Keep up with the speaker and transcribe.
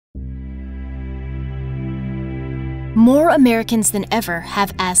More Americans than ever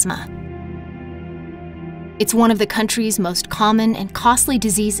have asthma. It's one of the country's most common and costly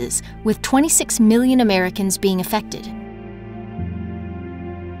diseases, with 26 million Americans being affected.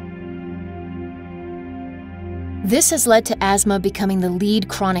 This has led to asthma becoming the lead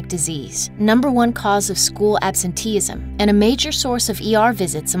chronic disease, #1 cause of school absenteeism, and a major source of ER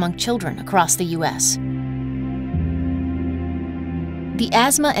visits among children across the U.S. The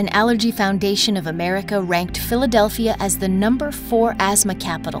Asthma and Allergy Foundation of America ranked Philadelphia as the #4 asthma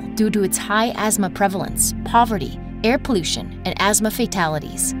capital due to its high asthma prevalence, poverty, air pollution, and asthma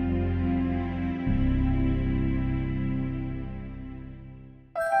fatalities.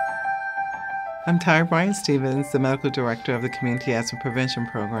 I'm Tyra Bryant-Stevens, the Medical Director of the Community Asthma Prevention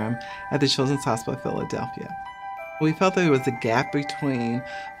Program at the Children's Hospital of Philadelphia. We felt that there was a gap between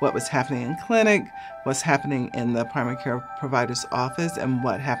what was happening in clinic, what's happening in the primary care provider's office, and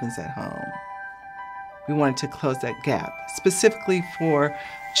what happens at home. We wanted to close that gap, specifically for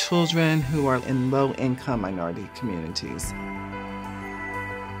children who are in low-income minority communities.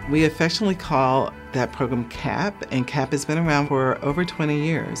 We affectionately call that program CAPP, and CAPP has been around for over 20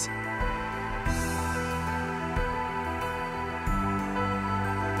 years.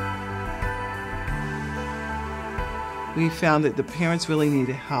 We found that the parents really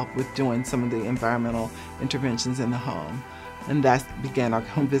needed help with doing some of the environmental interventions in the home, and that began our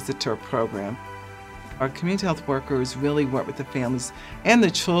home visitor program. Our community health workers really work with the families and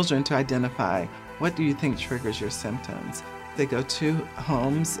the children to identify what do you think triggers your symptoms. They go to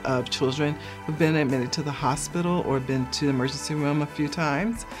homes of children who've been admitted to the hospital or been to the emergency room a few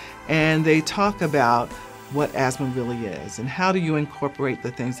times, and they talk about what asthma really is and how do you incorporate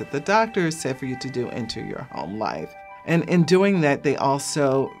the things that the doctor said for you to do into your home life. And in doing that, they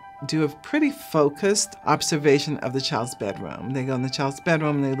also do a pretty focused observation of the child's bedroom. They go in the child's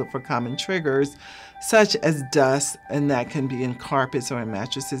bedroom and they look for common triggers, such as dust, and that can be in carpets or in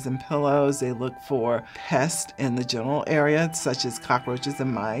mattresses and pillows. They look for pests in the general area, such as cockroaches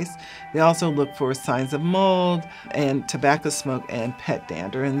and mice. They also look for signs of mold and tobacco smoke and pet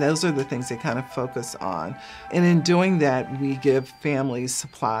dander, and those are the things they kind of focus on. And in doing that, we give families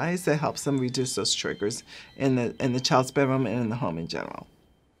supplies that helps them reduce those triggers in the child's bedroom and in the home in general.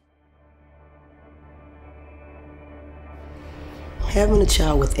 Having a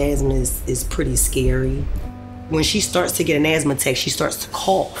child with asthma is pretty scary. When she starts to get an asthma attack, she starts to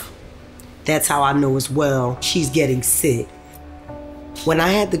cough. That's how I know as well she's getting sick. When I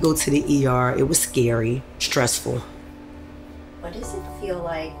had to go to the ER, it was scary, stressful. What does it feel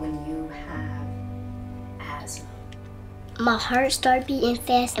like when you have asthma? My heart started beating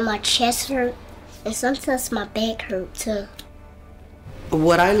fast and my chest hurt, and sometimes my back hurt too.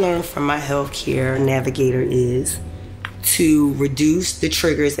 What I learned from my healthcare navigator is to reduce the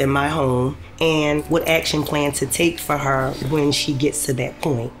triggers in my home and what action plan to take for her when she gets to that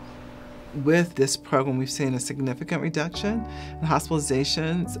point. With this program, we've seen a significant reduction in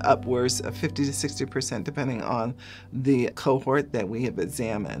hospitalizations, upwards of 50 to 60%, depending on the cohort that we have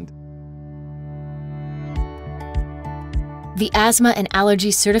examined. The Asthma and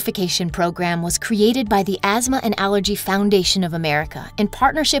Allergy Certification Program was created by the Asthma and Allergy Foundation of America in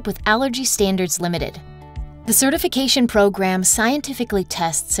partnership with Allergy Standards Limited. The certification program scientifically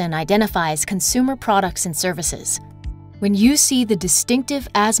tests and identifies consumer products and services. When you see the distinctive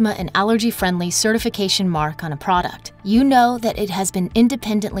asthma and allergy-friendly certification mark on a product, you know that it has been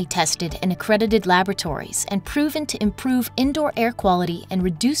independently tested in accredited laboratories and proven to improve indoor air quality and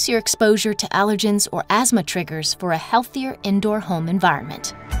reduce your exposure to allergens or asthma triggers for a healthier indoor home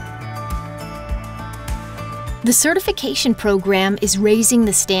environment. The certification program is raising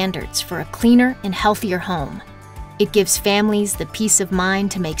the standards for a cleaner and healthier home. It gives families the peace of mind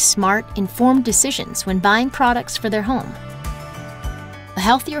to make smart, informed decisions when buying products for their home. A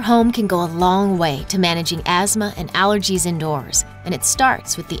healthier home can go a long way to managing asthma and allergies indoors, and it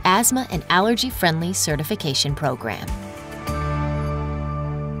starts with the Asthma and Allergy Friendly Certification Program.